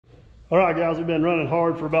All right, guys, we've been running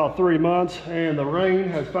hard for about 3 months, and the rain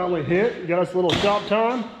has finally hit. Got us a little shop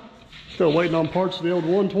time. Still waiting on parts of the old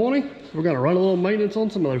 120. We're gonna run a little maintenance on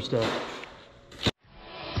some other stuff.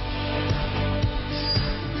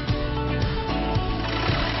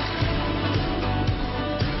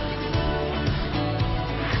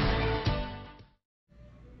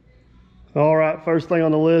 All right, first thing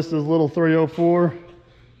on the list is little 304.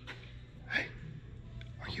 Hey,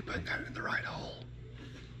 are you putting that in the right hole?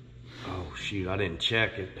 Oh shoot, I didn't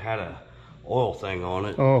check. It had a oil thing on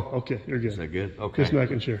it. Oh, okay, you're good. Is that good? Okay. Just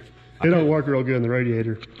making sure. It don't work real good in the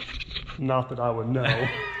radiator. Not that I would know.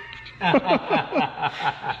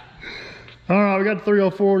 All right, we got the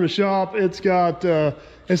 304 in the shop. It's got,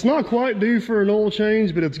 it's not quite due for an oil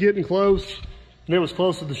change, but it's getting close. And it was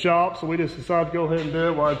close to the shop, so we just decided to go ahead and do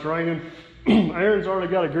it while it's raining. Aaron's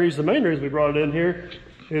already got it greased. The main reason we brought it in here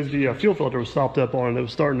is the fuel filter was stopped up on it. It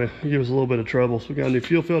was starting to give us a little bit of trouble. So we got a new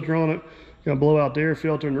fuel filter on it. Gonna blow out the air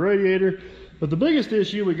filter in the radiator. But the biggest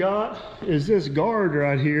issue we got is this guard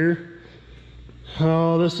right here.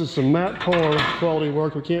 Oh, this is some matte car quality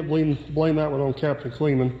work. We can't blame that one on Captain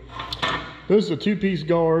Kleeman. This is a 2-piece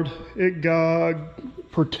guard. It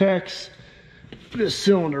protects this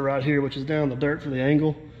cylinder right here, which is down in the dirt for the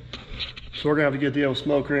angle. So we're gonna have to get the old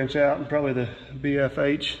smoke wrench out and probably the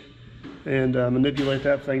BFH and manipulate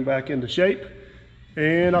that thing back into shape.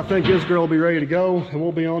 And I think this girl will be ready to go, and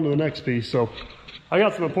we'll be on to the next piece. So I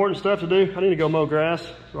got some important stuff to do. I need to go mow grass,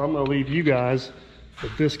 so I'm gonna leave you guys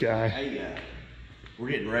with this guy. Hey, we're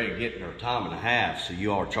getting ready to get in our time and a half, so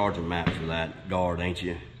you are charging Matt for that guard, ain't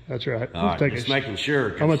you? That's right. All right, just making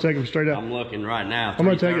sure. I'm gonna take him straight out. I'm looking right now. I'm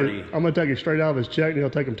gonna take it straight out of his check, and he'll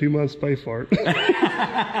take him 2 months to pay for it.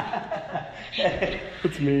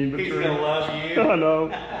 It's mean, but he's true. gonna love you. I know.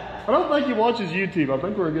 I don't think he watches YouTube. I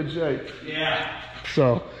think we're in good shape. Yeah.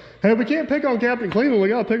 So, hey, we can't pick on Captain Cleveland. We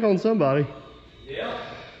gotta pick on somebody. Yeah.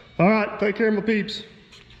 All right, take care of my peeps.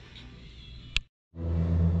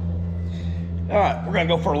 All right, we're gonna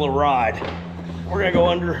go for a little ride. We're gonna go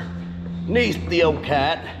underneath the old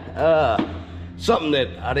cat. Something that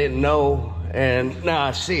I didn't know, and now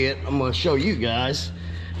I see it. I'm gonna show you guys,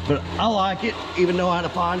 but I like it, even though I had to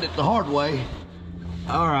find it the hard way.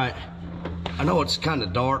 All right, I know it's kind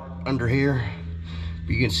of dark under here,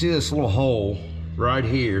 but you can see this little hole right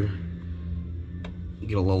here.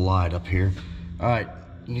 Get a little light up here. All right,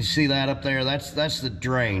 you see that up there? That's the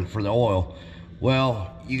drain for the oil.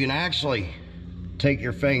 Well, you can actually take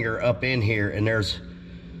your finger up in here, and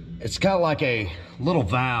it's kind of like a little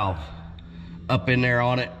valve up in there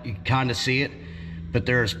on it. You can kind of see it, but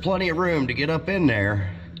there's plenty of room to get up in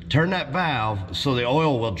there, turn that valve so the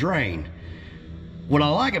oil will drain. What I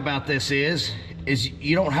like about this is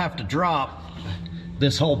you don't have to drop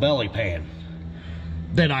this whole belly pan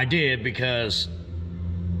that I did, because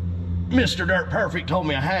Mr. Dirt Perfect told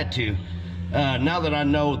me I had to. Now that I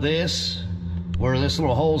know this, where this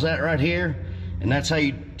little hole's at right here, and that's how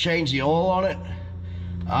you change the oil on it,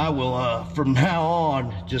 I will, from now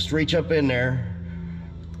on, just reach up in there,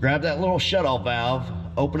 grab that little shutoff valve,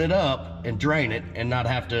 open it up, and drain it, and not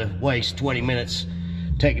have to waste 20 minutes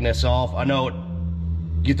taking this off. I know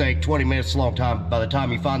you think 20 minutes is a long time by the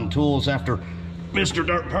time you find the tools after Mr.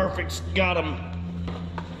 Dirt Perfect's got them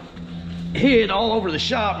hid all over the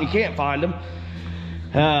shop and you can't find them.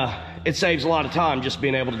 It saves a lot of time just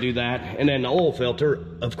being able to do that. And then the oil filter,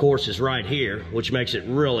 of course, is right here, which makes it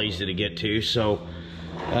real easy to get to. So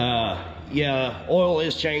yeah, oil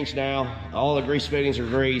is changed now. All the grease fittings are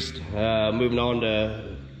greased. Moving on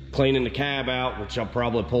to cleaning the cab out, which I'll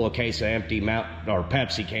probably pull a case of empty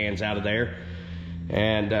Pepsi cans out of there.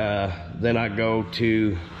 And then I go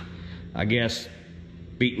to, I guess,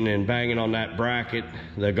 beating and banging on that bracket,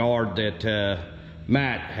 the guard that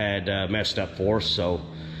Matt had messed up for us. So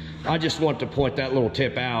I just want to point that little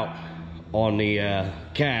tip out on the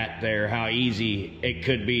cat there, how easy it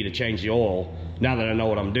could be to change the oil. Now that I know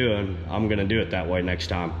what I'm doing, I'm gonna do it that way next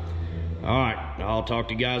time. All right, I'll talk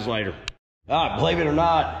to you guys later. All right, believe it or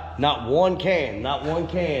not one can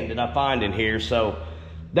did I find in here, so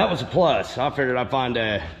that was a plus. I figured I'd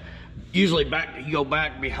find usually you go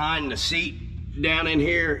back behind the seat down in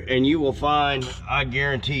here, and you will find, I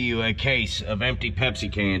guarantee you, a case of empty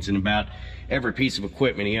Pepsi cans in about every piece of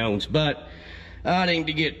equipment he owns. But I didn't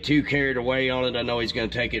get too carried away on it. I know he's gonna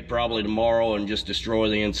take it probably tomorrow and just destroy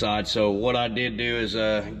the inside. So what I did do is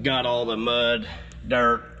got all the mud,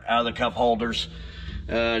 dirt out of the cup holders,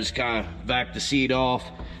 just kind of backed the seat off.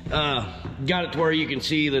 Got it to where you can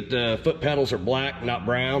see that the foot pedals are black, not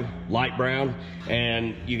brown, light brown,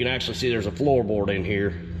 and you can actually see there's a floorboard in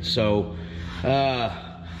here. So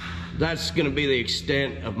that's gonna be the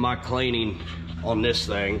extent of my cleaning on this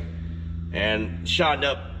thing. and shined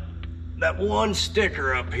up that one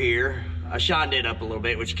sticker up here. I shined it up a little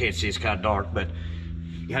bit, which you can't see, it's kind of dark, but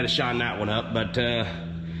you had to shine that one up. But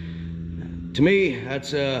to me,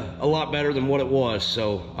 that's a lot better than what it was,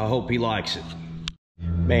 so I hope he likes it.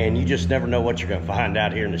 Man, you just never know what you're gonna find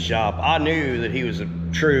out here in the shop. I knew that he was a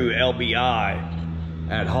true LBI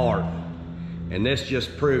at heart, and this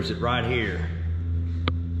just proves it right here.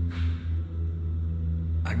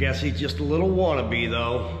 I guess he's just a little wannabe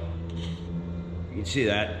though. You can see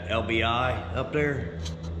that LBI up there.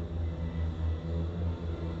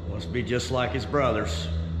 Must be just like his brothers,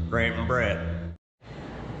 Grant and Brett.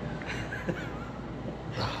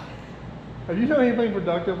 Have you done anything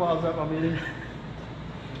productive while I was at my meeting?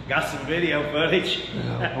 Got some video footage.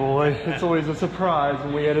 Oh boy, it's always a surprise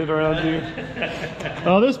when we edit around you.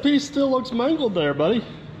 Oh, this piece still looks mangled there, buddy.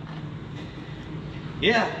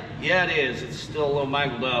 Yeah, it is. It's still a little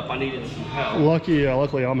mangled up. I needed some help.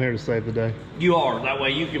 Luckily I'm here to save the day. You are. That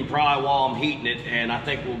way you can pry while I'm heating it, and I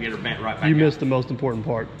think we'll get her bent right back You up. missed the most important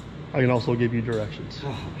part. I can also give you directions.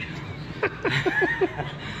 Oh.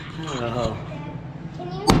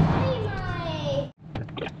 Can you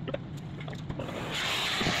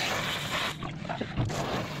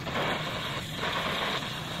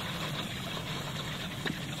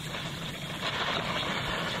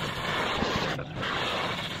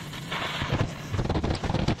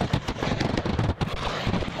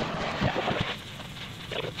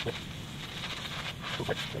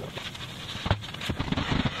see my...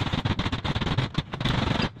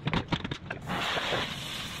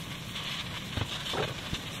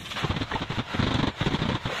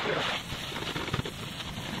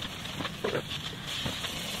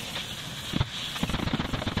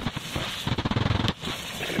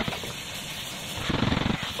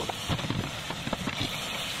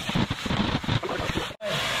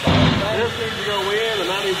 This needs to go in and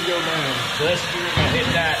that needs to go down. So you're gonna hit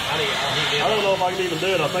that. I don't know if I can even do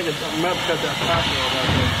it. I think I'm going to have to cut that packer off right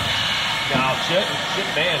there. No, shit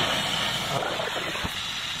bend.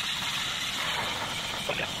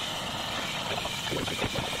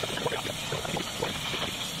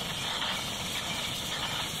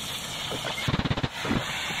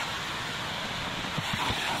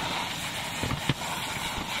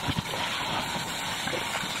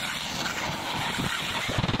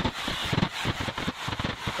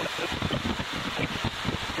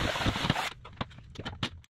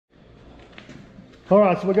 All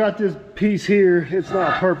right, so we got this piece here. It's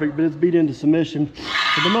not perfect, but it's beat into submission.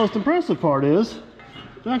 But the most impressive part is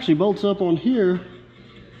it actually bolts up on here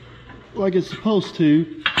like it's supposed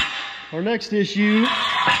to. Our next issue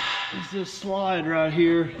is this slide right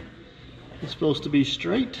here. It's supposed to be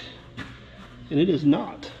straight, and it is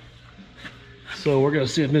not. So we're gonna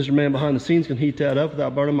see if Mr. Man behind the scenes can heat that up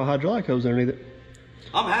without burning my hydraulic hose underneath it.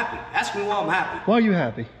 I'm happy. Ask me why I'm happy. Why are you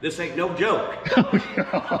happy? This ain't no joke. Oh,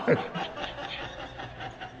 God.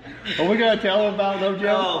 Are we gonna tell him about no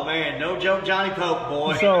joke? Oh man, no joke Johnny Pope,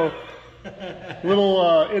 boy. So,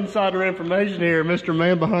 little insider information here. Mr.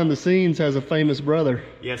 Man behind the scenes has a famous brother.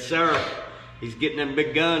 Yes, sir. He's getting them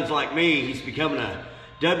big guns like me. He's becoming a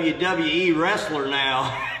WWE wrestler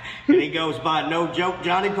now. And he goes by No Joke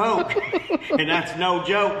Johnny Pope. And that's no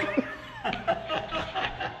joke.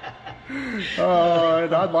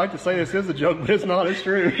 And I'd like to say this is a joke, but it's not. It's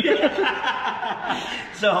true.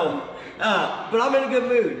 So, but I'm in a good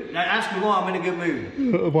mood. Now ask me why I'm in a good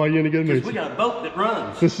mood. Why are you in a good mood? We got a boat that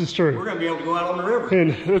runs. This is true. We're going to be able to go out on the river.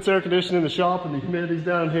 And it's air conditioned in the shop, and the humidity's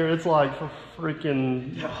down here. It's like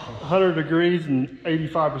freaking 100 degrees and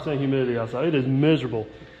 85% humidity outside. It is miserable.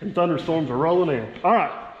 And thunderstorms are rolling in. All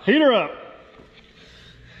right, heat her up.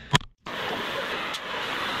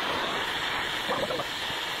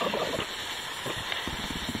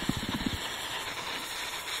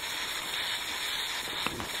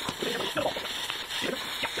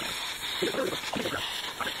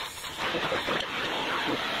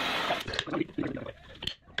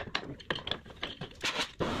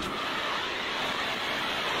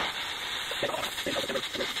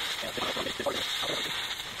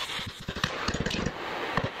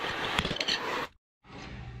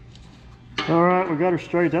 All right, we got her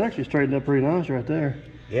straight. That actually straightened up pretty nice right there.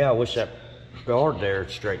 Yeah, I wish that guard there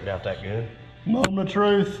straightened out that good. Moment of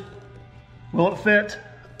truth. Will it fit?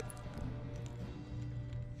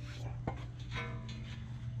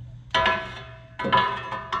 Let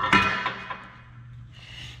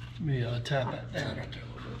me tap that down right there a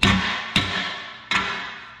little bit.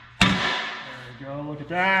 There we go, look at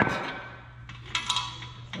that.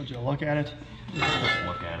 Would you look at it? Let's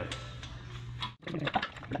look at it.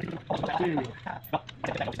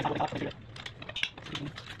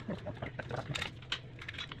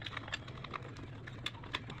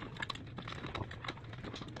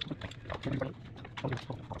 Look at that.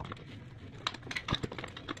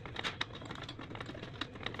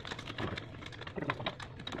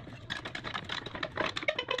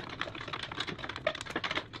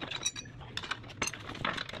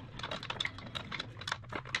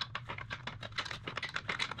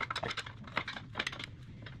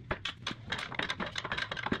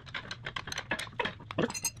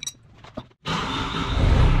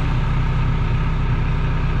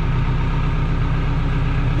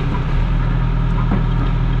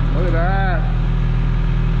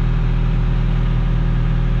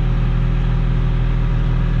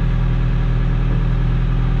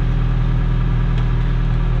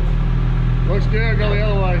 Looks good, go the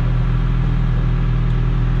other way.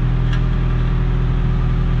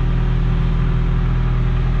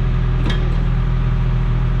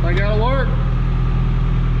 I gotta work.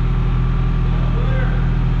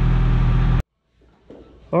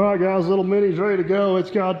 All right, guys, little mini's ready to go.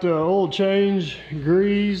 It's got oil change,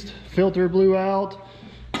 greased, filter blew out.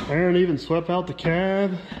 Aaron even swept out the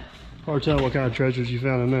cab. Hard to tell what kind of treasures you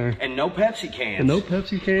found in there. And no Pepsi cans. And no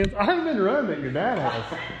Pepsi cans. I haven't been running it, your dad has.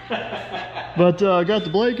 But got the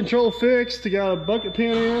blade control fixed, got a bucket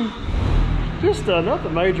pin in. Just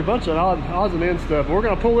nothing major, bunch of odds and ends stuff. We're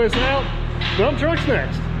gonna pull this out, dump truck's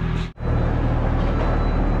next.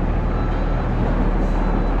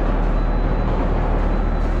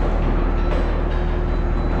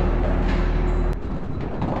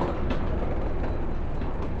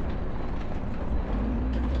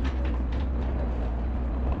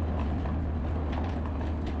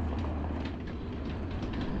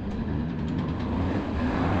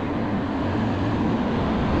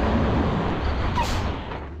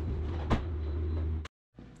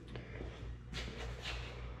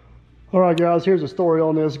 All right, guys, here's a story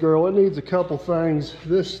on this girl. It needs a couple things.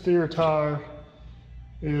 This steer tire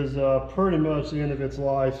is pretty much the end of its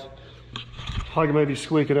life. I can maybe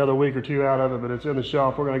squeak another week or two out of it, but it's in the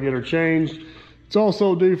shop. We're gonna get her changed. It's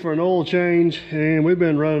also due for an oil change, and we've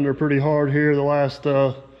been running her pretty hard here the last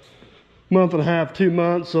month and a half, 2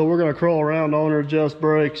 months. So we're gonna crawl around on her, adjust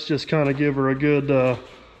brakes, just kind of give her a good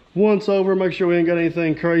once over, make sure we ain't got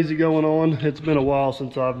anything crazy going on. It's been a while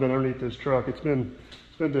since I've been underneath this truck. It's been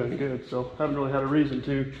doing good, so haven't really had a reason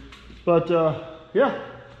to. But yeah,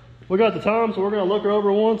 we got the time, so we're gonna look her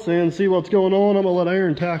over once and see what's going on. I'm gonna let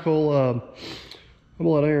Aaron tackle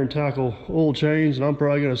oil change, and I'm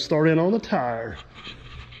probably gonna start in on the tire.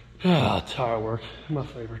 Tire work, my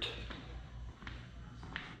favorite.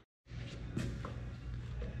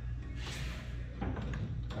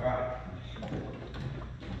 All right.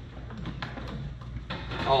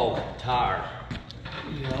 Oh, tire.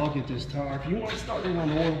 Yeah, I'll get this tire. If you want to start in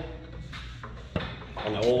on oil.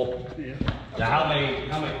 On the oil? Yeah. Now how many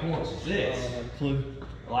quarts is this? Clue.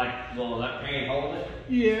 Like, will that pan hold it?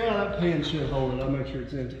 Yeah, that pan should hold it. I'll make sure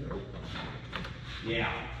it's empty.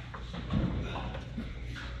 Yeah.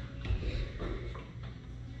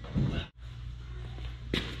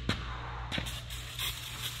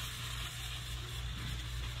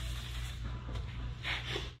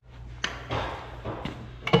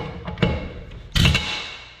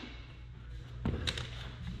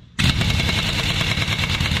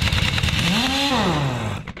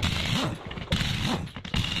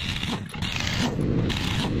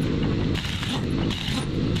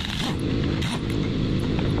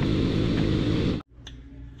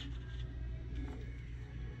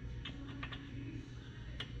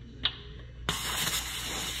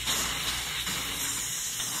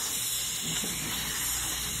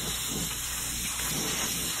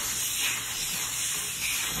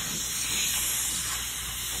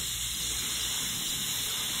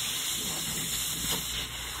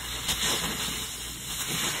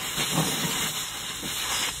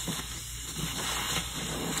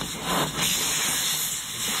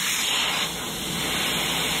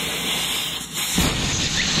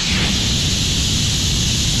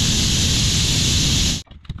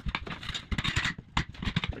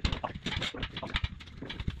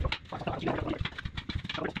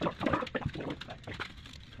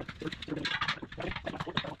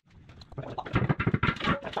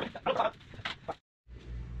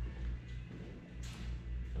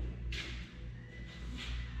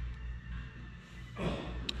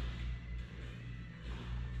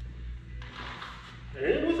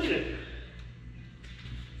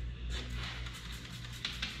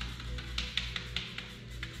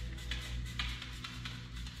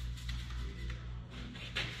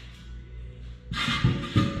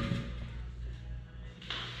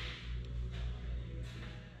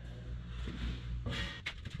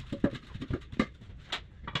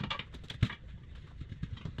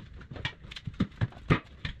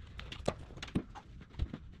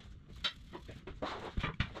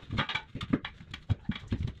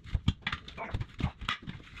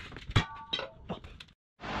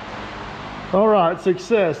 All right,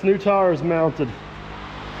 success. New tires mounted.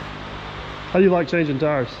 How do you like changing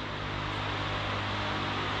tires?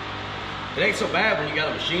 It ain't so bad when you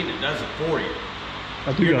got a machine that does it for you.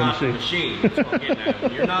 I do You're got not a the machine. machine. That's what I'm getting at.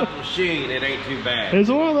 When you're not the machine, it ain't too bad. It's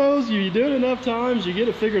one of those, you do it enough times, you get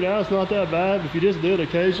it figured out, it's not that bad. But if you just do it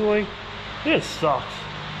occasionally, it sucks.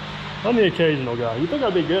 I'm the occasional guy. You think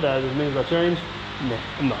I'd be good at it as means I change? No,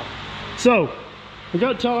 I'm not. So, we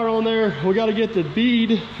got tire on there. We got to get the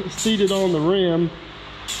bead seated on the rim.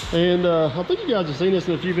 And I think you guys have seen this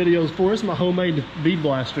in a few videos before. It's my homemade bead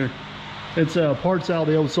blaster. It's parts out of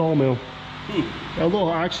the old sawmill. Got a little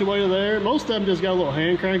actuator there. Most of them just got a little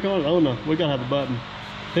hand crank on it. Oh no, we gotta have a button.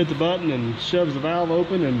 Hit the button and shoves the valve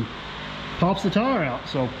open and pops the tire out.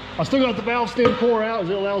 So I still got the valve stem pour out as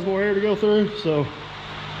it allows more air to go through. So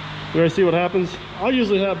we're gonna see what happens. I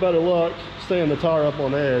usually have better luck staying the tire up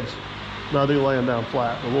on the edge than I do laying down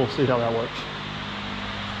flat, but we'll see how that works.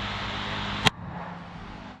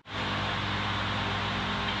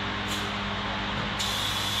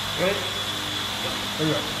 Ready? There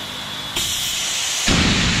you go.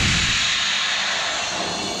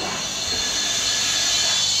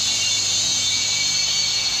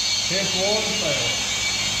 Tenth one fail.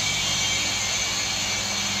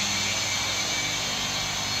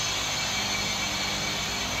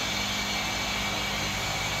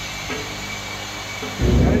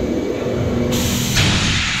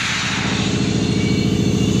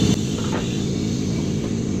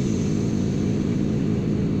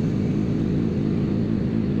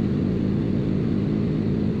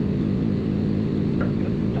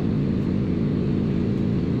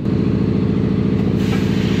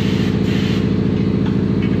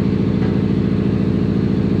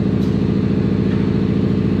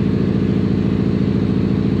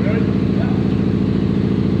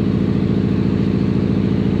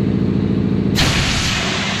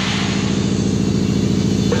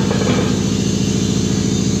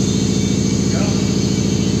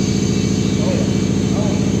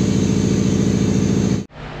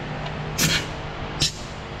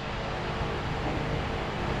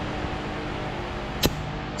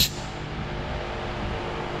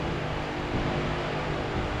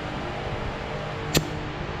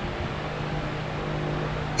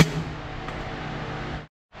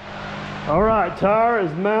 All right, tire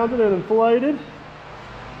is mounted and inflated.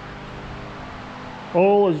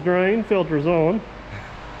 Oil is drained, filter's on.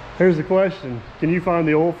 Here's the question. Can you find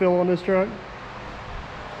the oil fill on this truck?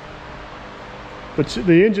 But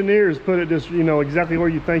the engineers put it just, you know, exactly where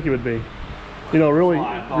you think it would be. You know, really, Well,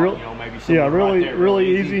 I thought, you know, maybe yeah, somewhere really, right there,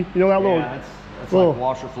 really easy. You know that little, that's little, like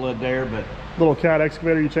washer fluid there, but little cat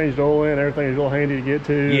excavator you changed oil in, everything is real handy to get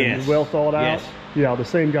to. Yes. And well thought out. Yes. Yeah, the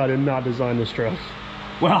same guy did not design this truck.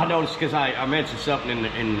 well, I noticed because I mentioned something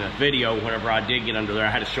in the video whenever I did get under there. I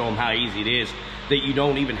had to show them how easy it is that you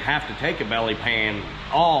don't even have to take a belly pan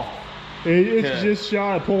off. It's just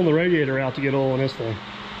shy of pulling the radiator out to get oil in this thing.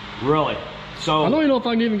 Really? So I don't even know if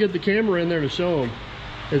I can even get the camera in there to show them.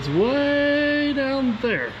 It's way down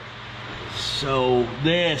there. So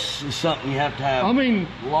this is something you have to have, I mean,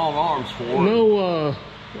 long arms for. no,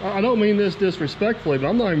 I don't mean this disrespectfully, but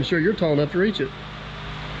I'm not even sure you're tall enough to reach it.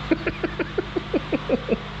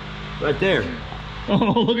 Right there.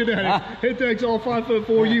 Oh, look at that. It takes all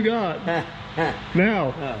 5'4" you got.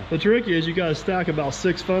 Now, the trick is you gotta stack about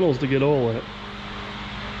 6 funnels to get oil in it.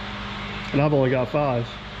 And I've only got 5.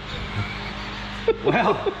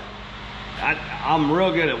 Well, I'm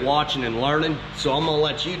real good at watching and learning, so I'm gonna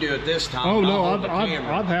let you do it this time. Oh no, I'll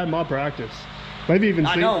I've had my practice. Maybe even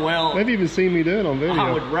maybe even seen me do it on video.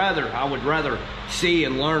 I would rather see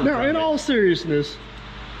and learn. Now, from in it. all seriousness,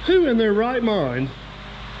 who in their right mind?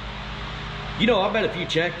 You know, I bet if you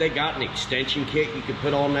check, they got an extension kit you could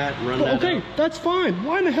put on that and run that Okay, up. that's fine.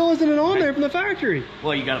 Why in the hell isn't it on there from the factory?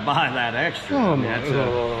 Well, you got to buy that extra. Oh I mean, my that's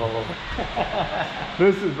God.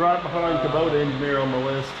 This is right behind Kubota engineer on my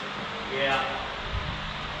list. Yeah.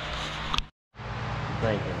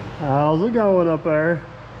 Thank you. How's it going up there?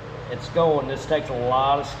 It's going. This takes a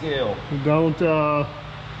lot of skill. Don't I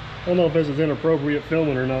don't know if this is inappropriate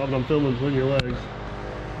filming or not, but I'm filming between your legs.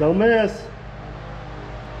 Don't miss.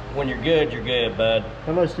 When you're good, bud.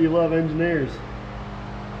 How much do you love engineers?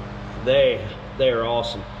 They're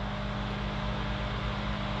awesome.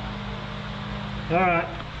 All right,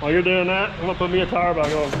 while you're doing that, I'm gonna put me a tire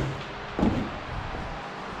back on.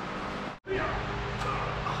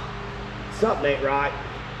 Something ain't right.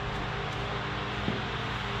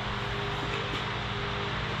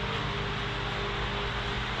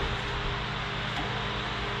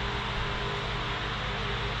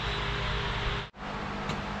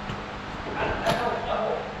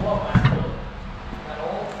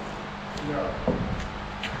 Yeah.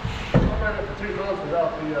 I ran it for 2 months without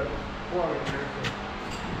the plumbing here. So.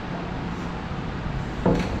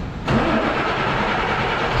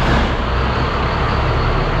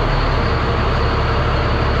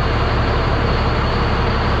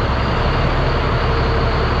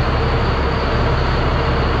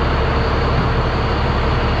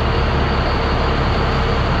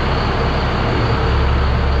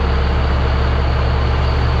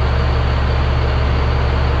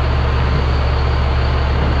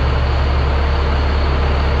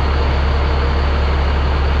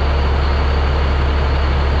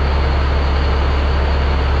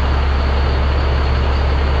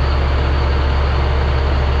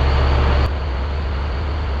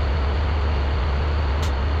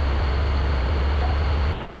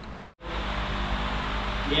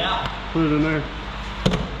 Yeah. Put it in there.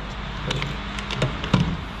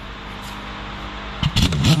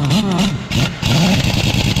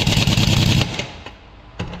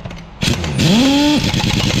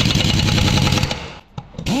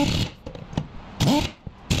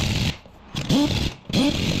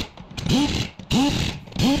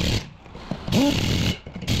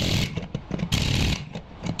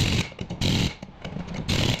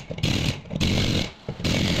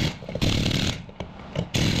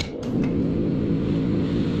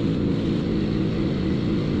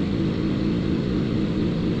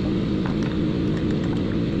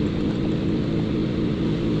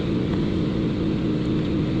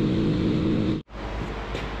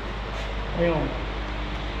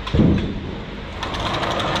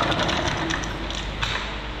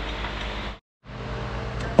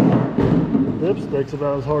 Dipstick's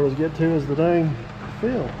about as hard as get to as the dang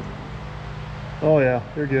fill. Oh yeah,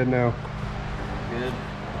 you're good now. Good.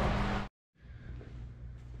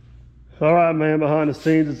 All right, man, behind the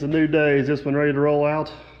scenes, it's a new day. Is this one ready to roll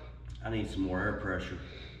out? I need some more air pressure.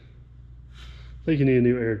 I think you need a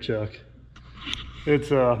new air chuck.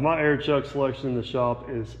 It's my air chuck selection in the shop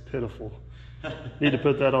is pitiful. Need to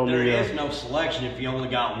put that on There is no selection if you only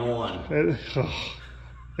got one.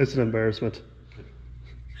 It's an embarrassment.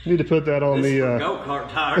 Need to put that on This the is for go-kart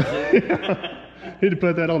tires. Need to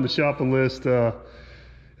put that on the shopping list. And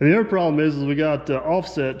the other problem is we got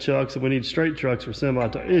offset chucks and we need straight trucks for semi.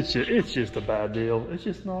 It's just a bad deal. It's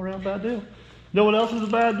just an all-around bad deal. You know what else is a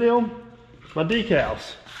bad deal? My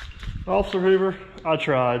decals. Officer Hoover, I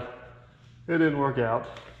tried. It didn't work out.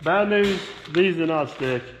 Bad news, these did not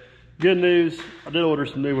stick. Good news, I did order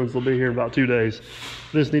some new ones. They'll be here in about 2 days.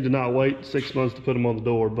 Just need to not wait 6 months to put them on the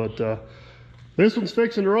door. But this one's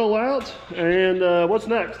fixing to roll out. And what's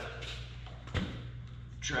next?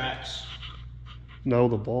 Tracks. No,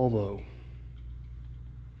 the Volvo.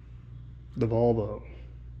 The Volvo.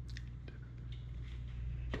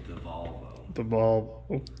 The Volvo. The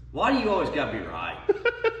Volvo. Why do you always gotta be right?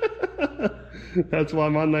 That's why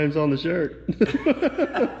my name's on the shirt.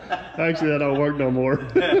 Actually, that don't work no more.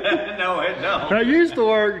 No, it don't. That used to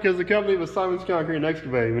work because the company was Simon's Concrete and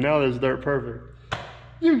Excavating, but now there's Dirt Perfect.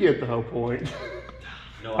 You get the whole point.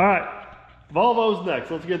 No, All right, Volvo's next.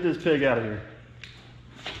 Let's get this pig out of here.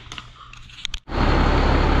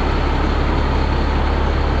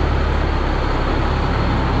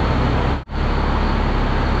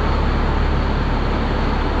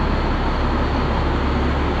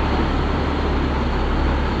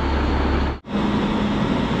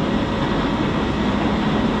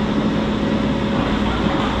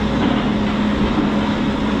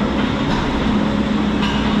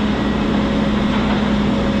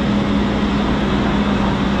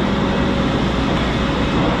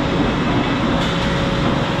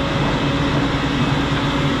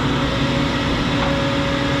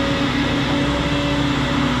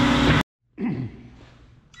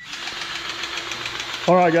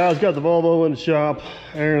 All right, guys, got the Volvo in the shop.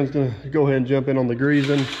 Aaron's gonna go ahead and jump in on the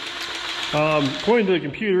greasing. According to the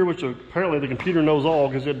computer, which apparently the computer knows all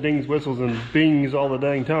because it dings, whistles, and bings all the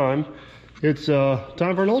dang time, it's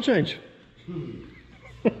time for an oil change.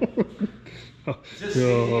 Is this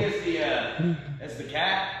easy as the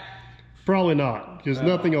cat? Probably not, because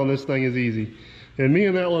nothing on this thing is easy. And me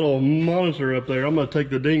and that little monitor up there, I'm gonna take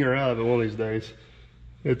the dinger out of it one of these days.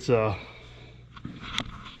 It's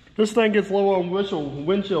this thing gets low on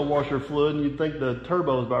windshield washer fluid, and you'd think the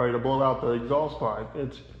turbo's about ready to blow out the exhaust pipe.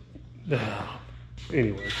 It's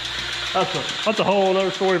anyway, that's a whole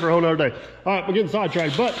other story for a whole other day. All right, we're getting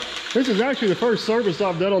sidetracked, but this is actually the first service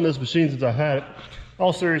I've done on this machine since I've had it.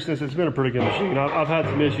 All seriousness, it's been a pretty good machine. I've had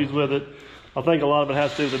some issues with it. I think a lot of it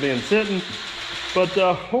has to do with it being sitting, but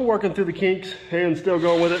we're working through the kinks and still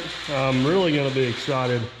going with it. I'm really going to be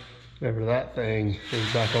excited whenever that thing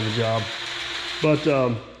is back on the job.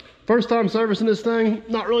 But First time servicing this thing.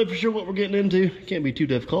 Not really for sure what we're getting into. Can't be too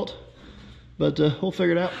difficult, but we'll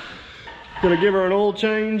figure it out. Gonna give her an oil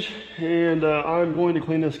change, and I'm going to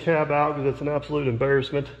clean this cab out because it's an absolute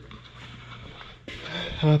embarrassment.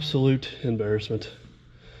 Absolute embarrassment.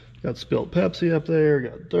 Got spilt Pepsi up there,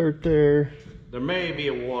 got dirt there. There may be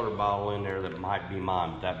a water bottle in there that might be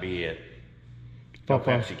mine, but that'd be it. No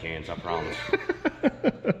Pepsi cans, I promise.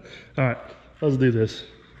 All right, let's do this.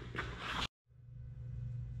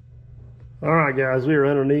 All right, guys, we are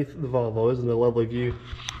underneath the Volvo. Isn't it a lovely view?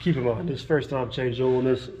 Keep in mind, this is the first time I've changed oil in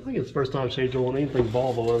this. I think it's the first time I've changed oil in anything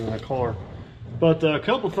Volvo other than a car. But a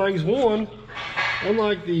couple things. One,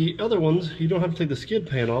 unlike the other ones, you don't have to take the skid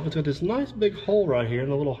pan off. It's got this nice big hole right here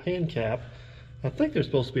and a little hand cap. I think there's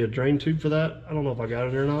supposed to be a drain tube for that. I don't know if I got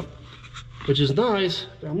it or not, which is nice,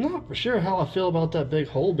 but I'm not for sure how I feel about that big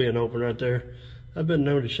hole being open right there. I've been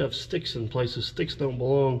known to shove sticks in places sticks don't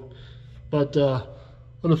belong. But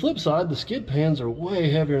on the flip side, the skid pans are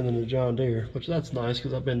way heavier than the John Deere, which that's nice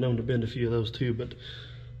because I've been known to bend a few of those too. But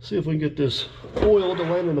see if we can get this oil to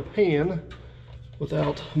land in the pan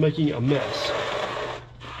without making a mess.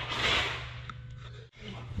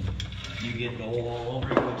 You get the oil all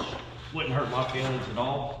over it, which wouldn't hurt my feelings at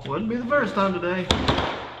all. Wouldn't be the first time today.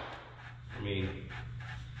 I mean,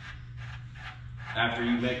 after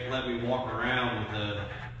you let me walk around with a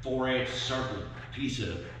 4-inch circle piece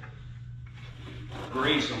of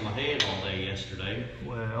grease on my head all day yesterday.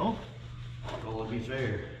 Well, will it be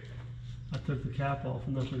fair? I took the cap off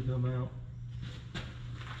and nothing come out.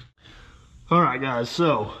 All right, guys,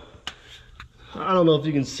 so I don't know if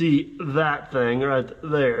you can see that thing right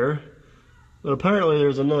there, but apparently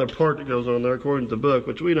there's another part that goes on there according to the book,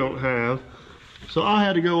 which we don't have. So I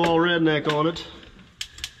had to go all redneck on it.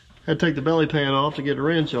 Had to take the belly pan off to get a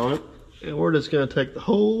wrench on it. And we're just gonna take the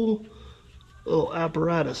whole little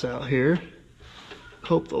apparatus out here.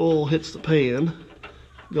 Hope the oil hits the pan.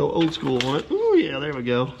 Go old school on it. Oh yeah, there we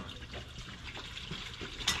go.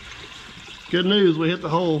 Good news, we hit the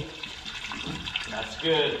hole. That's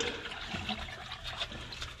good.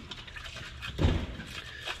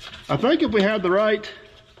 I think if we had the right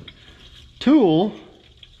tool,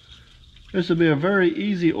 this would be a very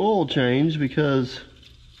easy oil change because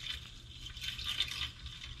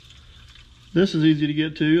this is easy to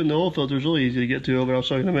get to and the oil filter is really easy to get to over. I'll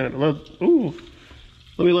show you in a minute. But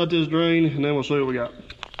let me let this drain and then we'll show you what we got.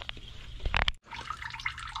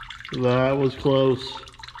 That was close.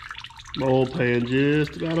 My oil pan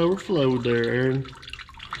just about overflowed there, Aaron.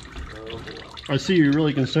 I see you're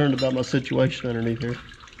really concerned about my situation underneath here.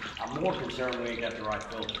 I'm more concerned we ain't got the right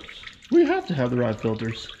filters. We have to have the right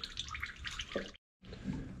filters. Did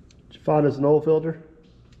you find us an oil filter?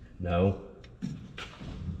 No.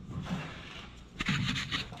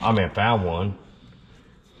 I mean, I found one.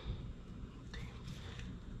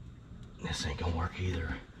 This ain't gonna work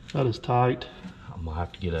either. That is tight. I'm gonna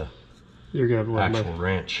have to get a You're gonna have to let actual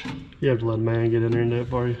wrench. You have to let a man get in there and do it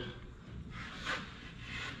for you.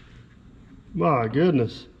 My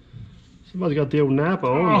goodness. Somebody's got the old Napa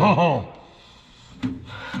on there.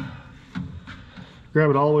 Grab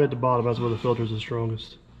it all the way at the bottom. That's where the filter's the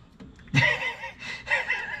strongest.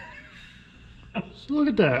 So look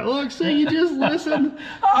at that. Look, see, you just listened.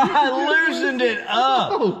 I loosened it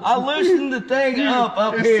up. Oh, I loosened the thing up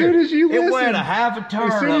as here. Soon as you it listened, went a half a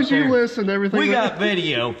turn. As soon as you listened, everything. We got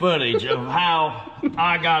video footage of how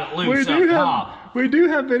I got it loose up top. We do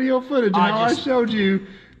have video footage of how I showed you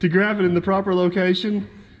to grab it in the proper location,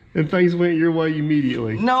 and things went your way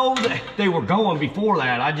immediately. No, they were going before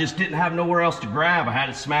that. I just didn't have nowhere else to grab. I had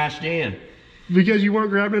it smashed in. Because you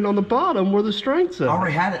weren't grabbing it on the bottom where the strength's at. I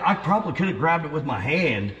already had it. I probably could have grabbed it with my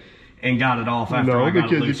hand and got it off after I got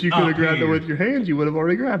it loose. No, because if you could have grabbed it with your hands, you would have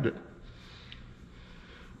already grabbed it.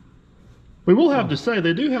 We will have to say,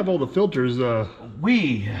 they do have all the filters.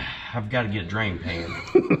 We have got to get a drain pan.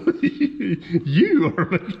 You are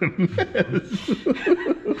making a mess.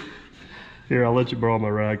 Here, I'll let you borrow my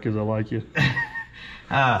rag because I like you.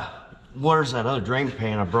 Where's that other drain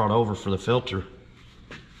pan I brought over for the filter?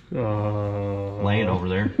 Laying over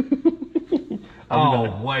there.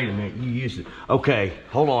 Oh, wait a minute. You used it. Okay,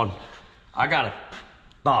 hold on. I got a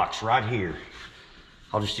box right here.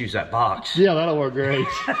 I'll just use that box. Yeah, that'll work great.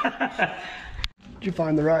 Did you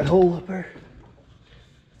find the right hole up there?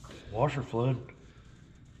 Washer fluid.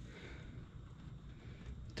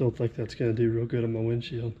 Don't think that's gonna do real good on my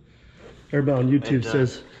windshield. Everybody on YouTube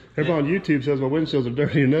says my windshields are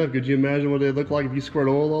dirty enough. Could you imagine what they'd look like if you squirt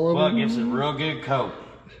oil all over them? Well, it gives it a real good coat.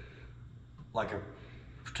 Like a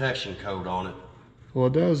protection coat on it. Well,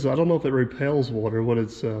 it does. I don't know if it repels water. What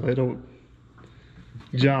it's they don't.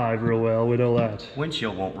 jive real well. We know that.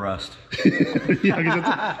 Windshield won't rust. Yeah,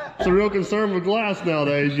 because it's a real concern with glass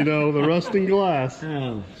nowadays, you know, the rusting glass.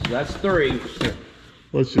 Oh, so that's 3.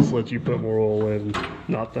 Let's just let you put more oil in and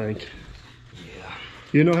not think. Yeah.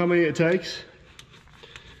 You know how many it takes?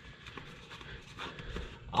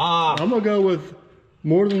 I'm gonna go with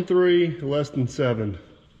more than 3, less than 7.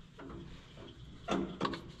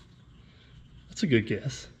 That's a good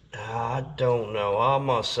guess. I don't know. I'm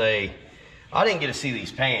gonna say, I didn't get to see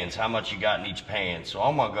these pans, how much you got in each pan, so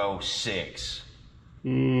I'm gonna go 6.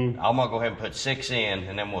 I'm gonna go ahead and put 6 in,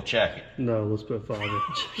 and then we'll check it. No, let's put 5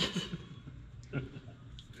 in.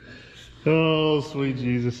 Oh, sweet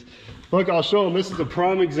Jesus. Look, I'll show them. This is a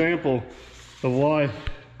prime example of why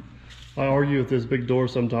I argue with this big door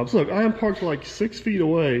sometimes. Look, I am parked like 6 feet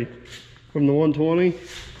away from the 120,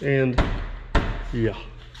 and yeah.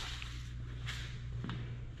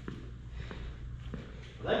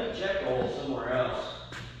 Let me check the oil somewhere else.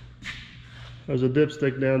 There's a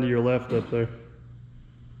dipstick down to your left up there.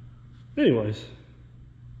 Anyways.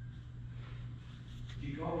 Did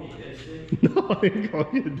you call me a dipstick? No, I didn't call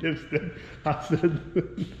you a dipstick. I said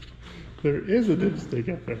there is a dipstick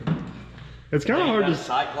up there. It's kind of hard to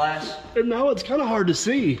sight glass. No, it's kind of hard to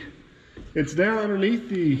see. It's down underneath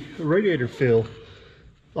the radiator fill,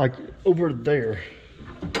 like over there.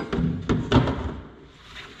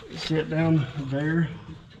 See it down there?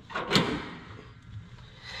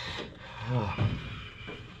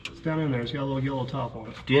 It's down in there. It's got a little yellow top on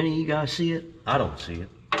it. Do any of you guys see it? I don't see it.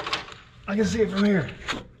 I can see it from here.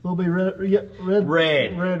 A little bit red. Yeah,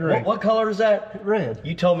 red. Red. What color is that? Red.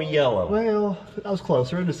 You told me yellow. Well, I was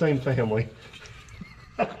close. They're in the same family.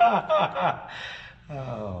 Oh.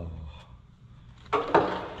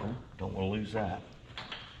 Don't want to lose that.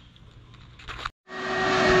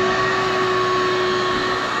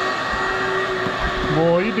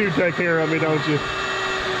 Boy, you do take care of me, don't you?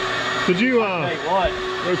 Did you, Hey, what?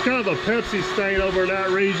 there's kind of a Pepsi stain over in that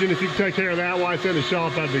region. If you could take care of that while it's in the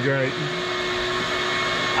shop, that'd be great.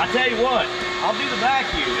 I tell you what, I'll do the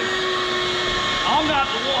vacuum. I'm not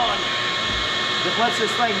the one that lets this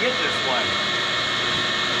thing get this way.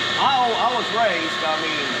 I was raised, I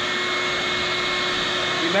mean,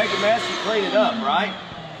 you make a mess, you clean it up, right?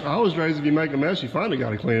 I was raised, if you make a mess, you finally got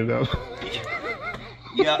to clean it up.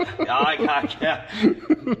 Yeah, yeah.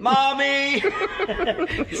 Mommy!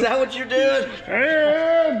 Is that what you're doing?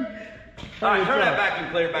 And All right, turn that vacuum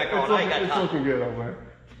cleaner back on. I ain't got it's time. looking good over there.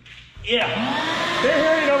 Yeah. Can't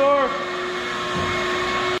hear you no more.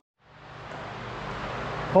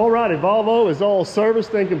 Alrighty, Volvo is all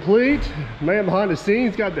serviced and complete. Man behind the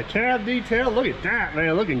scenes got the cab detail. Look at that,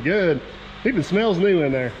 man, looking good. Even smells new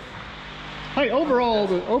in there. Hey, overall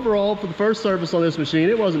for the first service on this machine,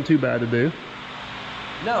 it wasn't too bad to do.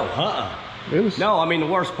 No, It was. No, I mean, the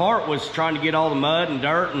worst part was trying to get all the mud and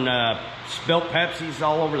dirt and spilt Pepsis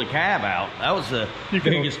all over the cab out. That was the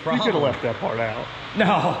biggest problem. You could have left that part out.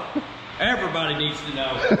 No, everybody needs to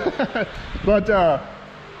know. But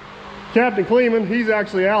Captain Kleeman, he's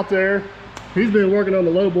actually out there. He's been working on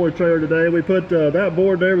the lowboy trailer today. We put that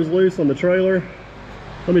board there was loose on the trailer.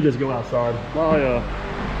 Let me just go outside.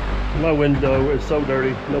 My window is so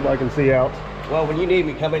dirty, nobody can see out. Well, when you need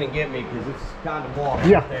me, come in and get me because it's kind of warm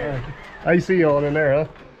Yeah, out there. AC on in there,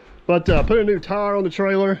 huh? But put a new tire on the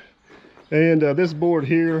trailer, and this board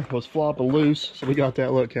here was flopping loose, so we got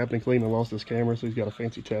that. Look, Captain Kleeman lost his camera, so he's got a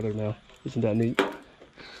fancy tether now. Isn't that neat?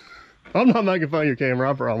 I'm not making fun of your camera,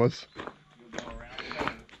 I promise.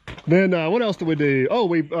 Then what else did we do? Oh,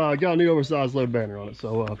 we got a new oversized load banner on it.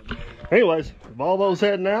 So anyways, Volvo's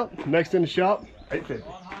heading out. Next in the shop, 850.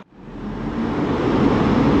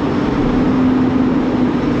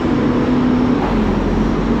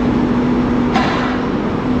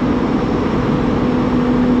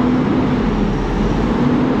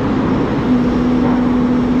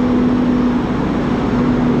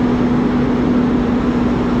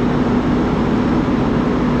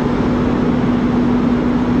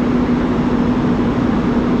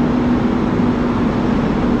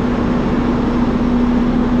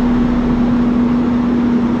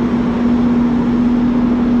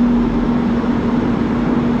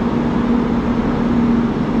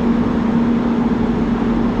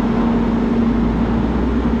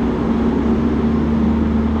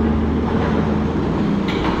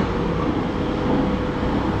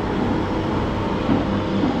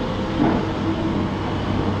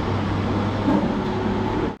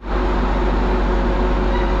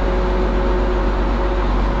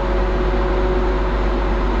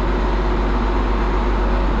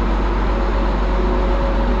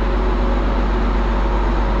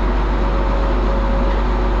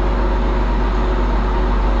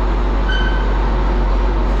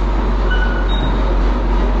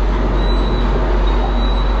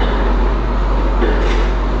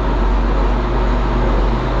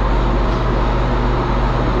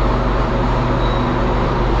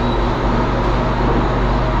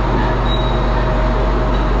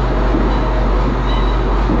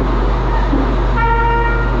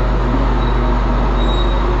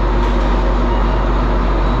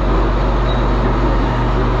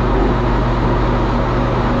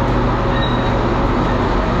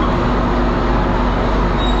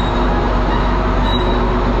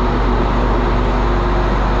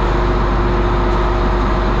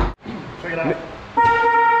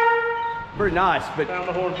 pretty nice, but Found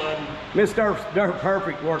the horn button. Miss Dirt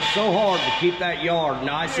Perfect worked so hard to keep that yard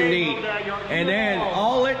nice and neat. And then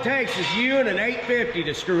all it takes is you and an 850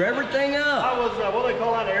 to screw everything up. I was, what do they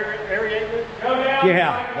call that, irrigating?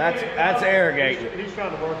 Yeah, that's irrigating. He's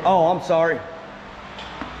trying to work it. Oh, I'm sorry.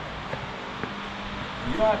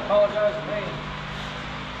 You might apologize to me.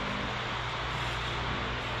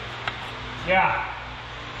 Yeah.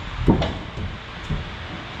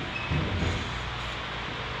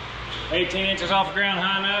 18 inches off the ground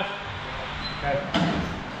high enough. Okay.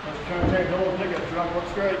 Let's try to take the whole pickup truck.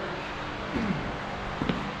 Looks great.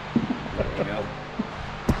 There you go.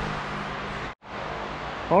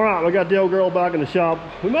 All right, we got the old girl back in the shop.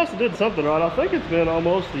 We must have did something right. I think it's been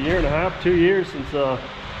almost a year and a half, 2 years since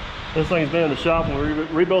this thing's been in the shop, and we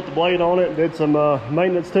rebuilt the blade on it and did some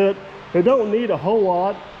maintenance to it. It don't need a whole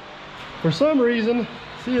lot. For some reason,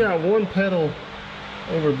 see that one pedal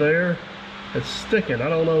over there? It's sticking. I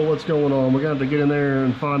don't know what's going on. We got to get in there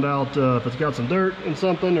and find out if it's got some dirt and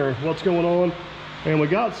something or what's going on. And we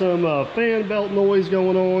got some fan belt noise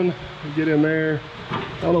going on. Get in there.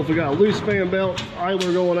 I don't know if we got a loose fan belt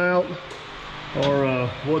idler going out or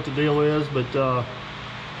what the deal is, but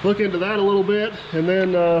look into that a little bit. And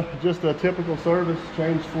then just a typical service,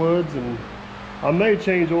 change fluids, and I may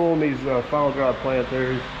change oil in these file drive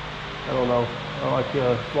plantaries. I don't know. I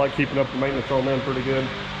like keeping up the maintenance on them pretty good.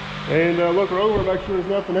 And look her over, make sure there's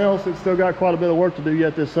nothing else. It's still got quite a bit of work to do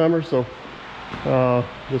yet this summer, so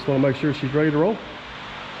just want to make sure she's ready to roll.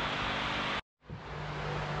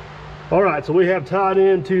 All right, so we have tied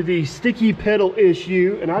into the sticky pedal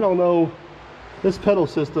issue, and I don't know, this pedal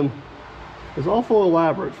system is awful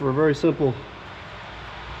elaborate for a very simple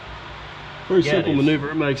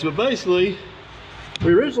maneuver it makes. But basically,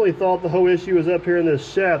 we originally thought the whole issue was up here in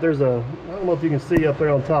this shaft. There's a, I don't know if you can see up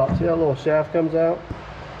there on top. See that little shaft comes out?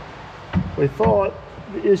 We thought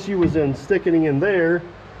the issue was in sticking in there,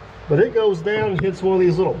 but it goes down and hits one of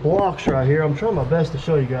these little blocks right here. I'm trying my best to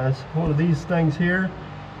show you guys. One of these things here.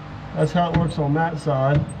 That's how it works on that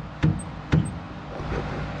side.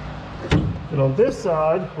 And on this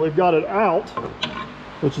side, we've got it out,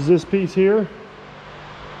 which is this piece here,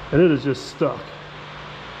 and it is just stuck.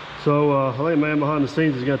 So I think the man behind the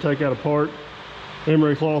scenes is going to take that apart,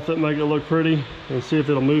 emery cloth it, make it look pretty, and see if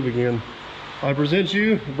it'll move again. I present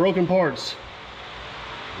you broken parts.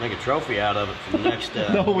 Make a trophy out of it for the next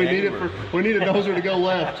no, we need it for, we need a dozer to go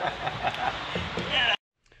left.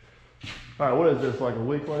 All right, what is this, like a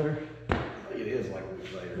week later? It is like a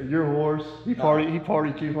week later. Your horse, he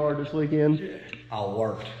partied too hard this weekend? Yeah. I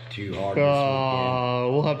worked too hard this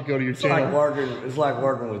weekend. We'll have to go to your channel. It's like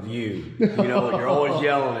working with you. You know, you're always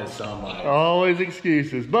yelling at somebody. Always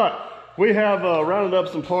excuses. But we have rounded up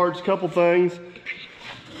some parts, couple things.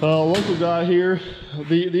 Local guy here. I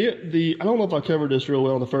don't know if I covered this real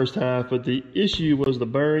well in the first half, but the issue was the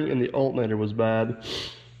bearing and the alternator was bad.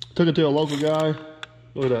 Took it to a local guy.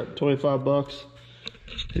 Look at that, 25 bucks.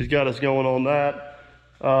 He's got us going on that.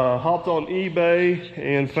 Hopped on eBay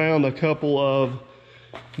and found a couple of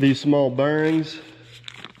these small bearings.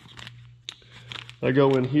 They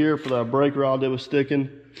go in here for that brake rod that was sticking.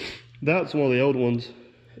 That's one of the old ones.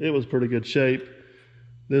 It was pretty good shape.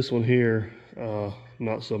 This one here,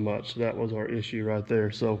 not so much. That was our issue right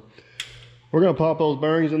there. So we're gonna pop those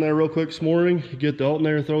bearings in there real quick this morning, get the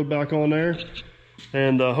alternator thrown back on there,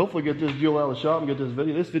 and hopefully get this Jewel out of the shop and get this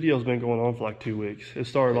video. This video's been going on for like 2 weeks. It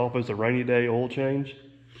started off as a rainy day oil change,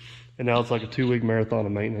 and now it's like a 2-week marathon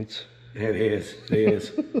of maintenance. It is.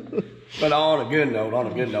 But on a good note,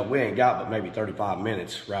 we ain't got but maybe 35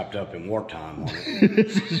 minutes wrapped up in work time on it.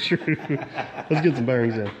 This is true. Let's get some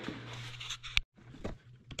bearings in.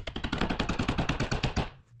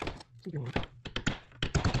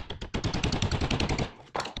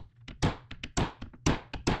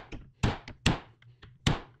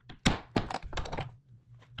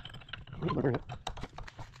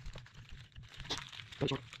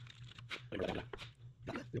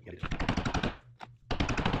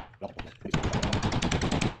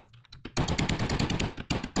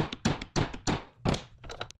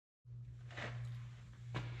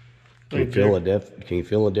 Can you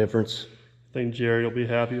feel a difference? I think Jerry will be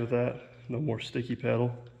happy with that. No more sticky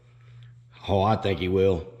pedal. Oh, I think he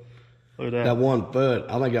will. Look at that. That 1 foot,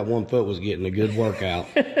 I think that 1 foot was getting a good workout.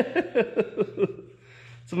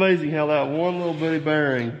 It's amazing how that one little bitty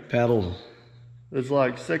bearing pedal is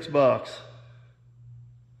like $6.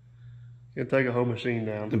 You can take a whole machine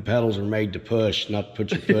down. The pedals are made to push, not to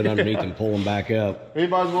put your foot underneath and pull them back up.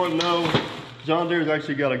 Anybody's wanting to know, John Deere's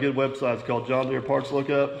actually got a good website. It's called John Deere Parts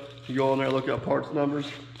Lookup. You go on there, look up parts numbers.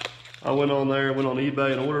 I went on there, went on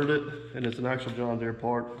eBay and ordered it, and it's an actual John Deere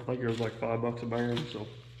part. I think it was like $5 a bearing, so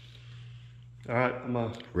All right,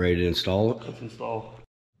 I'm ready to install it. let's install.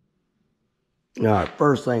 All right,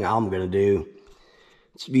 first thing I'm gonna do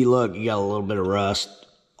is, if you look, you got a little bit of rust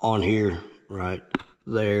on here, right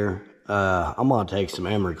there. I'm gonna take some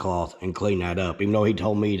emery cloth and clean that up. Even though he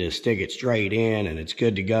told me to stick it straight in and it's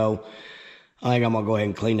good to go, I think I'm gonna go ahead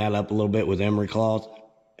and clean that up a little bit with emery cloth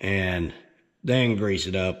and then grease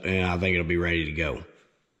it up, and I think it'll be ready to go.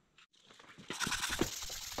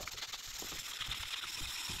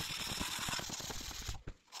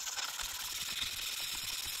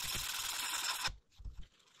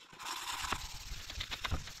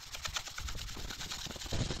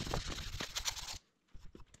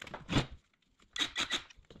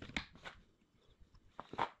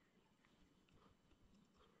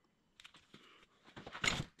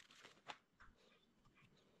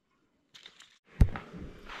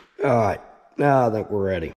 All right, now I think we're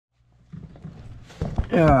ready.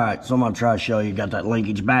 All right, so I'm gonna try to show you, got that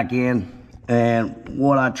linkage back in. And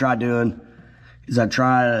what I try doing is I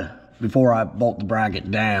try to, before I bolt the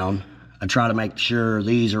bracket down, I try to make sure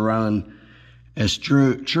these are running as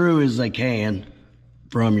true as they can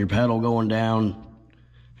from your pedal going down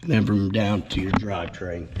and then from down to your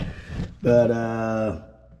drivetrain. But I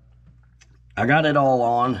got it all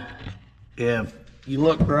on. If you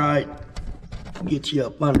look right, get you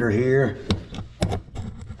up under here,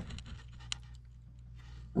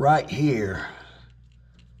 right here.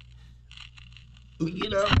 Let me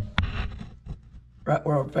get up, right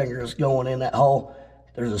where my finger is going in that hole.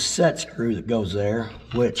 There's a set screw that goes there,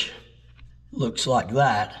 which looks like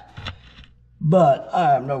that, but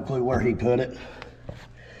I have no clue where he put it.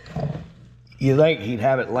 You think he'd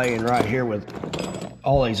have it laying right here with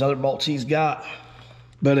all these other bolts he's got,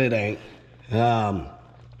 but it ain't.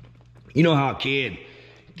 You know how a kid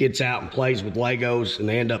gets out and plays with Legos and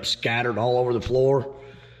they end up scattered all over the floor?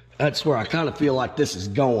 That's where I kind of feel like this is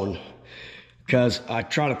going, because I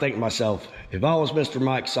try to think to myself, if I was Mr.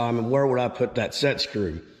 Mike Simon, where would I put that set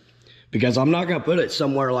screw? Because I'm not going to put it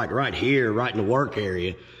somewhere like right here, right in the work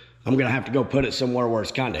area. I'm going to have to go put it somewhere where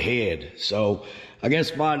it's kind of hid. So I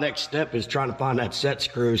guess my next step is trying to find that set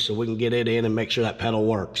screw so we can get it in and make sure that pedal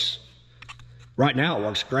works. Right now it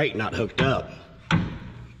works great, not hooked up.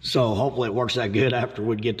 So hopefully it works that good after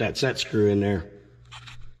we get that set screw in there.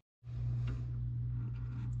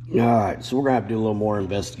 All right, so we're gonna have to do a little more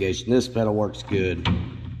investigation. This pedal works good.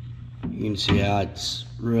 You can see how it's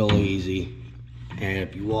real easy. And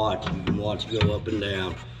if you watch, you can watch it go up and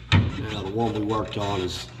down. Now the one we worked on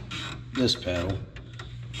is this pedal.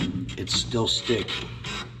 It's still sticky.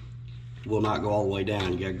 It will not go all the way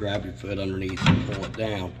down. You gotta grab your foot underneath and pull it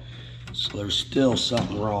down. So there's still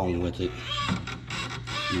something wrong with it.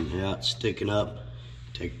 Yeah, it's sticking up.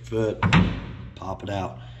 Take your foot, pop it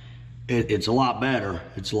out. It's a lot better.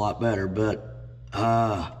 It's a lot better, but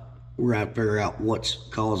we're gonna have to figure out what's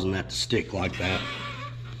causing that to stick like that.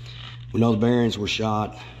 We know the bearings were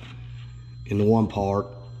shot in the one part,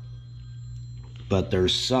 but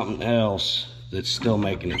there's something else that's still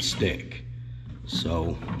making it stick.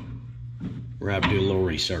 So we're gonna have to do a little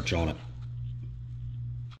research on it.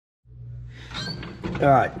 All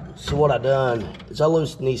right, so what I done is I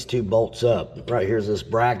loosened these two bolts up. Right here's this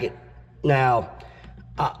bracket. Now,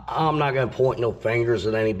 I'm not gonna point no fingers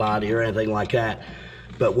at anybody or anything like that,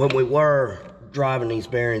 but when we were driving these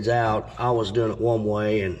bearings out, I was doing it one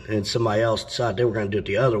way and somebody else decided they were gonna do it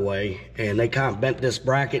the other way, and they kind of bent this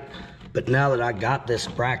bracket. But now that I got this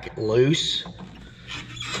bracket loose,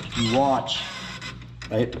 you watch,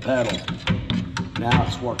 I hit the pedal, now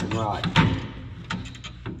it's working right.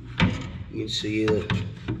 You can see the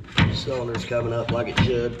cylinders coming up like it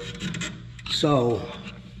should. So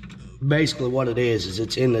basically what it is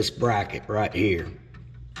it's in this bracket right here.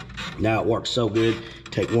 Now it works so good,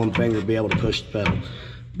 take one finger to be able to push the pedal,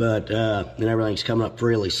 but then everything's coming up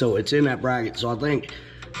freely. So it's in that bracket. So I think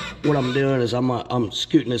what I'm doing is I'm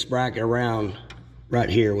scooting this bracket around right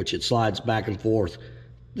here, which it slides back and forth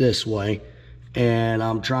this way, and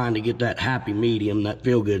I'm trying to get that happy medium, that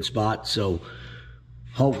feel good spot. So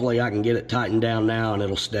hopefully I can get it tightened down now and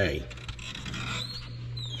it'll stay.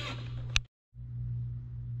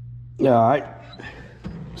 All right,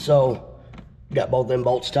 so got both them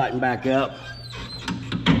bolts tightened back up.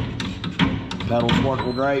 Pedal's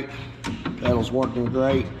working great. Pedal's working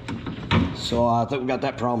great. So I think we got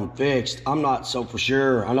that problem fixed. I'm not so for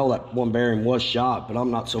sure. I know that one bearing was shot, but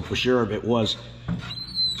I'm not so for sure if it was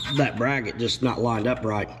that bracket just not lined up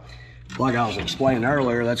right. Like I was explaining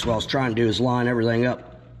earlier, that's what I was trying to do, is line everything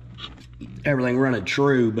up, everything running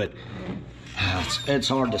true, but it's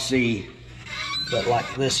hard to see. But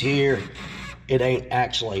like this here, it ain't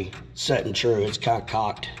actually setting true. It's kind of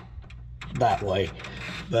cocked that way.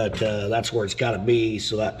 But that's where it's got to be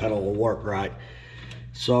so that pedal will work right.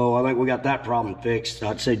 So I think we got that problem fixed.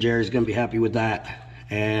 I'd say Jerry's going to be happy with that.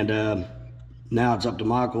 And now it's up to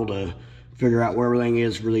Michael to figure out where everything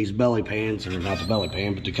is for these belly pans, or not the belly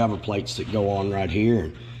pan, but the cover plates that go on right here.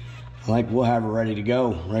 And I think we'll have it ready to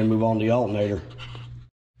go, ready to move on to the alternator.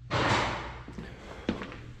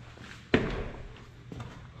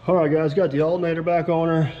 All right, guys, got the alternator back on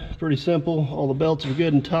her. Pretty simple. All the belts are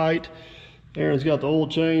good and tight. Aaron's got the oil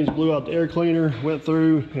change, blew out the air cleaner, went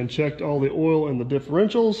through and checked all the oil and the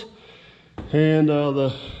differentials. And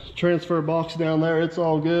the transfer box down there, it's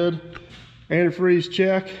all good. Antifreeze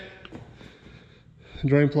check.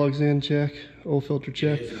 Drain plugs in, check. Oil filter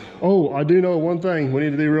check. Oh, I do know one thing we need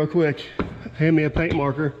to do real quick. Hand me a paint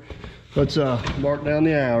marker. Let's mark down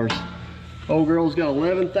the hours. Old girl's got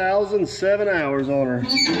 11,007 hours on her.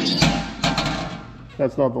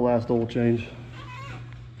 That's not the last oil change.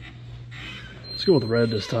 Let's go with red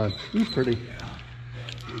this time. Ooh, pretty.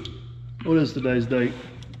 What is today's date?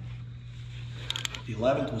 The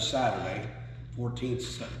 11th was Saturday,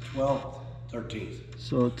 14th, 12th, 13th.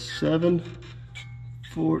 So it's 7,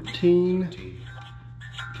 14,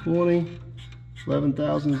 20,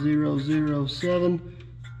 11,007,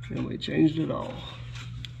 and we changed it all.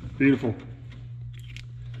 Beautiful.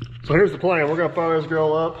 So here's the plan. We're gonna fire this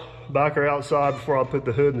girl up, back her outside before I put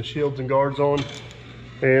the hood and the shields and guards on,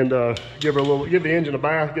 and give the engine a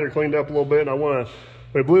bath, get her cleaned up a little bit. And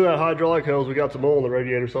we blew that hydraulic hose. We got some oil in the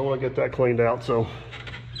radiator, so I want to get that cleaned out. So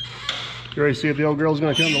you ready to see if the old girl's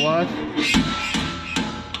gonna come to life?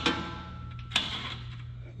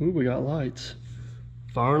 Ooh, we got lights.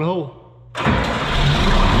 Fire in the hole.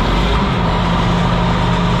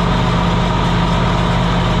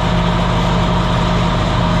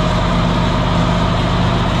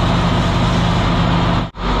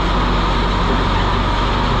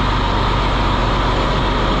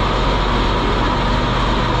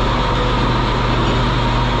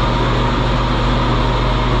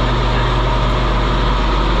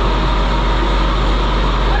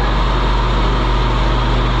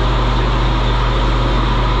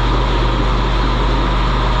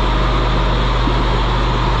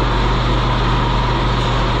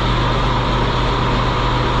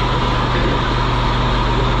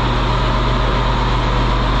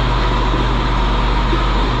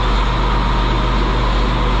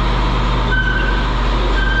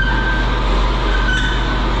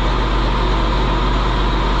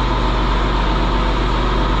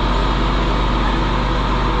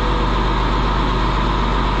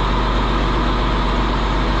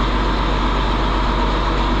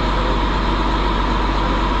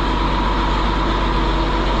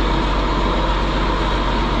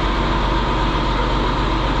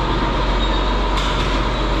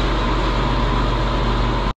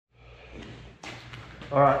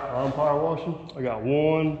 All right, I'm power washing. I got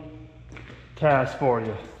one task for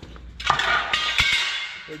you.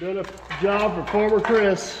 We're doing a job for Farmer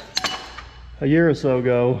Chris a year or so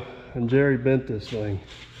ago, and Jerry bent this thing,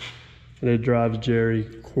 and it drives Jerry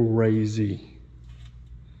crazy.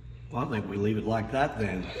 Well, I think we leave it like that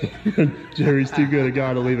then. Jerry's too good a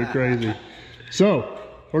guy to leave it crazy. So,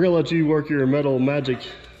 we're gonna let you work your metal magic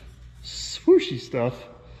swooshy stuff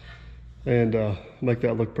and make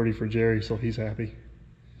that look pretty for Jerry so he's happy.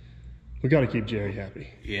 We got to keep Jerry happy.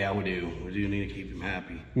 Yeah, we do. We do need to keep him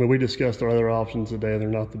happy. I mean, we discussed our other options today. They're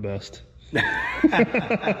not the best.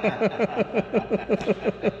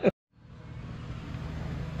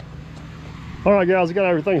 All right, guys, I got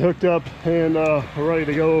everything hooked up and we're ready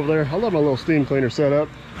to go over there. I love my little steam cleaner setup.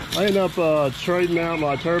 I end up trading out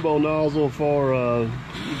my turbo nozzle for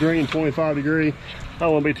green 25 degree. I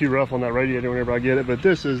don't want to be too rough on that radiator whenever I get it, but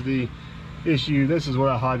this is the issue. This is where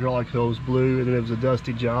that hydraulic hose blew, and it was a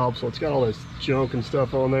dusty job, so it's got all this junk and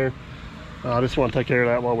stuff on there. I just want to take care of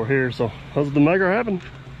that while we're here, so let's make her happen.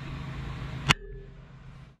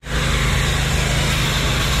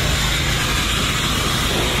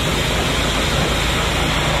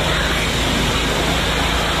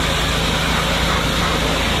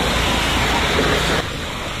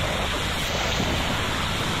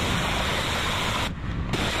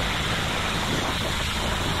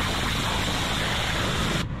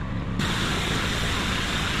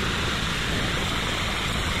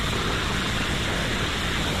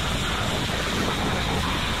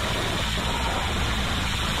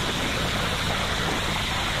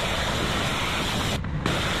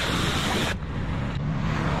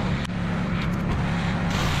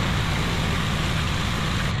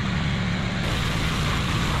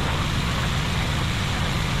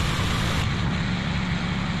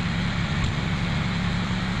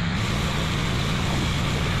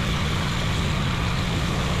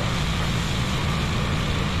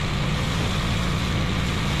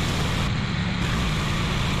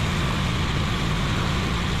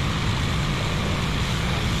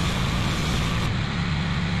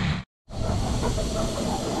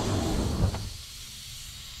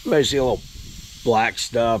 May see a little black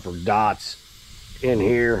stuff or dots in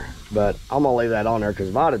here, but I'm gonna leave that on there because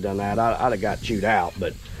if I'd have done that, I'd have got chewed out.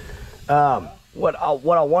 But what I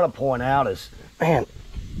want to point out is, man,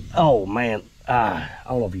 oh man, I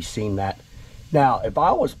don't know if you've seen that. Now, if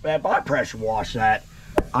I pressure wash that,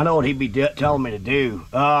 I know what he'd be telling me to do.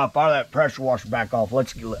 Fire that pressure washer back off.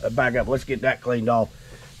 Let's back up. Let's get that cleaned off.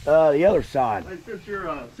 The other side. Hey, since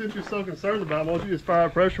you're so concerned about it, why don't you just fire a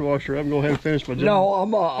pressure washer up and go ahead and finish my job? No, I'm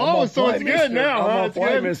gonna so it's good now, huh? I'm It's gonna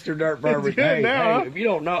play good. Mr. Dirt Perfect. Hey, now, huh? if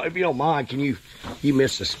you don't mind, can you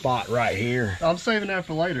missed a spot right here. I'm saving that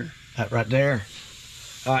for later. That right there.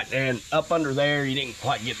 All right, and up under there, you didn't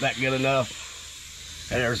quite get that good enough.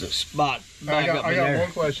 And there's a spot back up in I got there.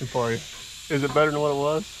 one question for you. Is it better than what it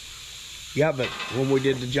was? Yeah, but when we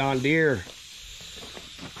did the John Deere,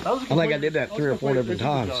 I think I did that 3 or 4 different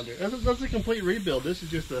times. That's a complete rebuild. This is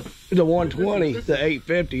just a... The 120, the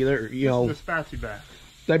 850, they're, you know, This is the Spassy bath.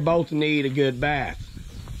 they both need a good bath.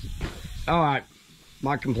 All right,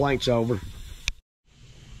 my complaint's over.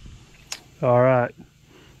 All right.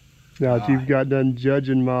 Now that you've got done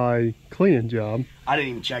judging my cleaning job, I didn't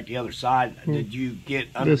even check the other side. Did you get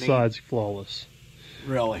underneath? this side's flawless.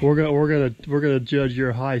 Really? We're gonna judge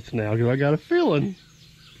your height now because I got a feeling.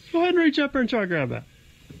 Go ahead and reach up there and try to grab that.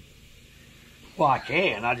 Well, I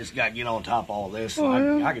can. I just got to get on top of all this. Oh,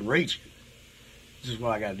 And yeah. I can reach it. This is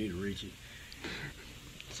what I got to do to reach it.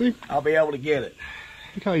 See, I'll be able to get it.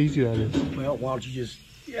 look how easy that is. Well, why don't you just,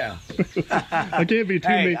 yeah. I can't be too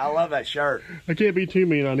Hey, mean. I love that shirt. I can't be too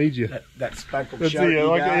mean. I need you. That speckled Let's shirt see. you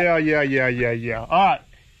Like, got. yeah. All right.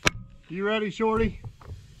 You ready, Shorty?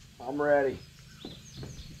 I'm ready.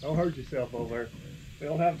 Don't hurt yourself over there. We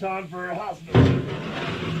don't have time for a hospital.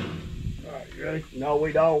 All right, you ready? No,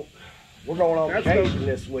 we don't. We're going on That's vacation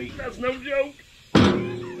this week. That's no joke.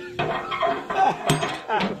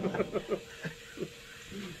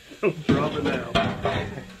 Don't drop it now.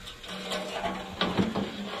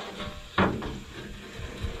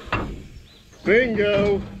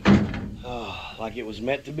 Bingo. Oh, like it was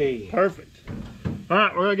meant to be. Perfect. All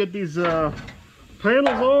right, we're gonna get these panels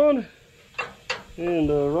on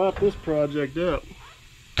and wrap this project up.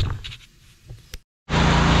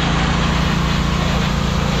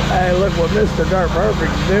 Hey, look what Mr. Dirt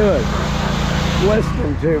Perfect's doing.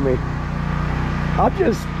 Listening to me. I'm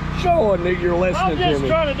just showing that you're listening to me. I'm just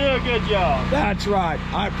trying to do a good job. That's right.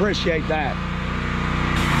 I appreciate that.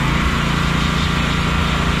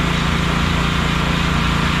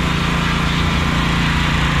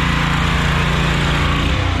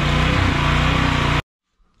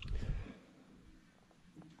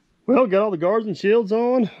 Well, got all the guards and shields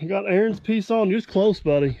on. Got Aaron's piece on. Just close,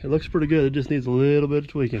 buddy. It looks pretty good. It just needs a little bit of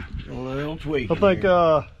tweaking. A little tweak. I think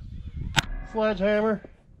sledgehammer,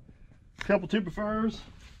 a couple tuber furs,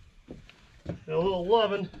 and a little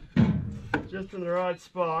loving, just in the right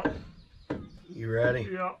spot. You ready?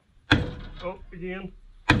 Yeah. Oh, again.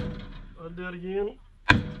 I'll do it again.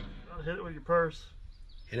 I'll hit it with your purse.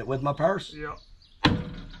 Hit it with my purse. Yeah.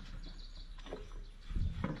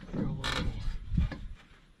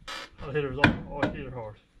 I'll hit her all hit her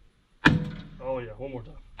hard. Oh yeah, one more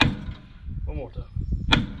time. One more time.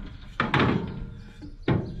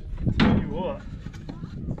 Tell you what.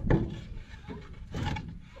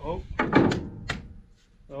 Oh.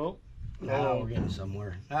 Oh. Now we're getting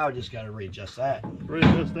somewhere. Now we just got to readjust that.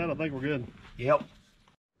 Readjust that, I think we're good. Yep.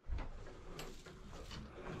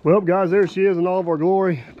 Well, guys, there she is in all of our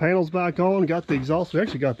glory. Panels back on. Got the exhaust. We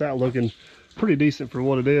actually got that looking pretty decent for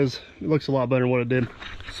what it is. It looks a lot better than what it did.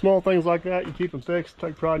 Small things like that, you keep them fixed,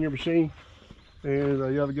 take pride in your machine, and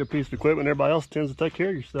you have a good piece of equipment. Everybody else tends to take care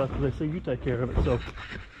of your stuff because they see you take care of it. So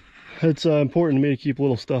it's important to me to keep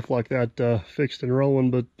little stuff like that fixed and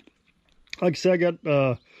rolling. But like I said, I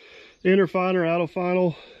got inner finer, outer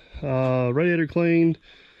final, radiator cleaned,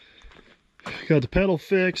 got the pedal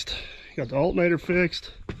fixed, got the alternator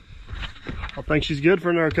fixed. I think she's good for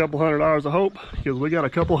another couple $100, I hope, because we got a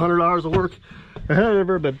couple $100 of work ahead of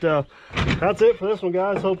her. But that's it for this one,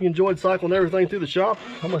 guys. Hope you enjoyed cycling everything through the shop.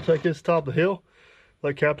 I'm gonna take this to the top of the hill,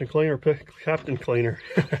 let Captain Cleaner Captain Cleaner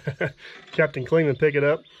Captain Cleaner pick it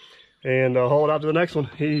up and haul it out to the next one.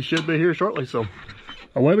 He should be here shortly, so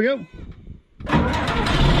away we go.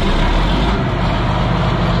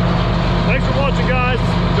 Thanks for watching, guys.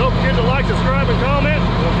 Don't forget to like, subscribe, and comment.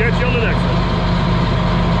 We'll catch you on the next one.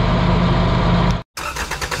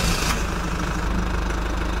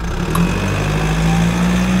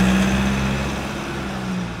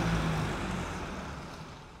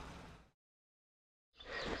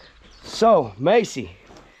 So, Macy,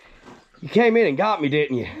 you came in and got me,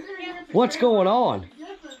 didn't you? What's going on?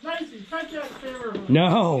 Macy, take that camera.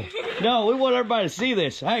 No, no, we want everybody to see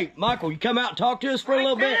this. Hey, Michael, you come out and talk to us for a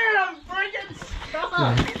little bit. I'm freaking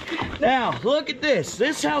stuck. Now, look at this.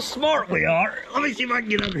 This is how smart we are. Let me see if I can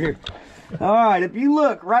get over here. All right, if you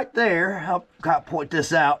look right there, I'll kind of point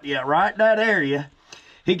this out. Yeah, right in that area.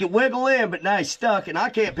 He can wiggle in, but now he's stuck, and I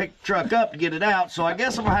can't pick the truck up to get it out, so I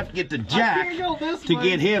guess I'm going to have to get the jack to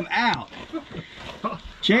get him out.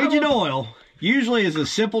 Changing oil usually is a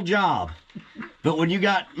simple job, but when you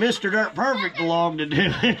got Mr. Dirt Perfect along to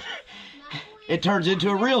do it, it turns into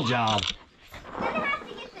a real job.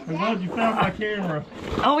 I'm glad you found my camera.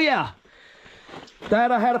 Oh, yeah.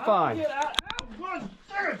 That I had to find.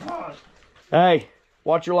 Hey,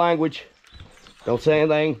 watch your language. Don't say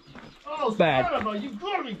anything. Oh, bad. You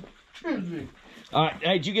gotta be kidding me. All right,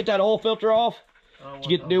 hey, did you get that oil filter off? Did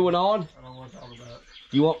you get the new one on? I don't want to talk about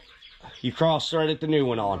it. You cross-threaded the new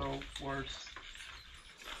one on. No, worse.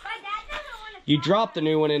 You dropped the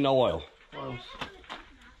new one in the oil. Close.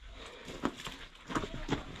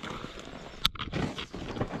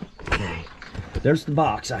 Okay, there's the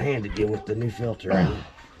box I handed you with the new filter in.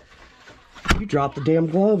 You dropped the damn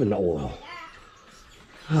glove in the oil.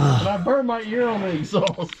 And I burned my ear on the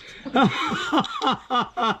exhaust.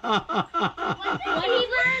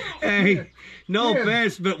 Hey, no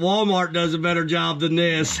offense, but Walmart does a better job than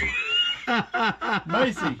this.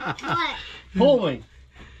 Macy, What? pull me.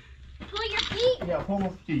 Pull your feet? Yeah, pull my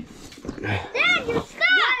feet. Dad, you're stuck!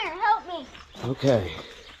 Here, help me. Okay.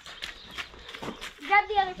 Grab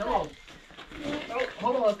the other Come foot. on. Oh,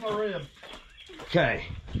 hold on, that's my rib. Okay.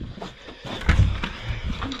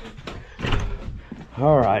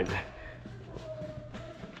 All right.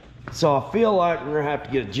 So I feel like we're gonna have to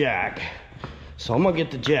get a jack. So I'm gonna get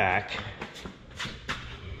the jack.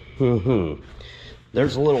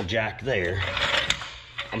 There's a little jack there.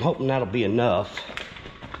 I'm hoping that'll be enough.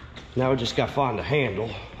 Now we just gotta find the handle.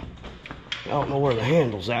 I don't know where the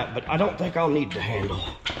handle's at, but I don't think I'll need the handle.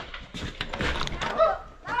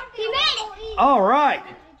 He made it! All right.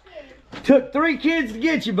 Took 3 kids to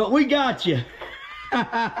get you, but we got you. Hey,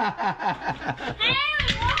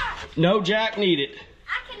 what? No jack needed.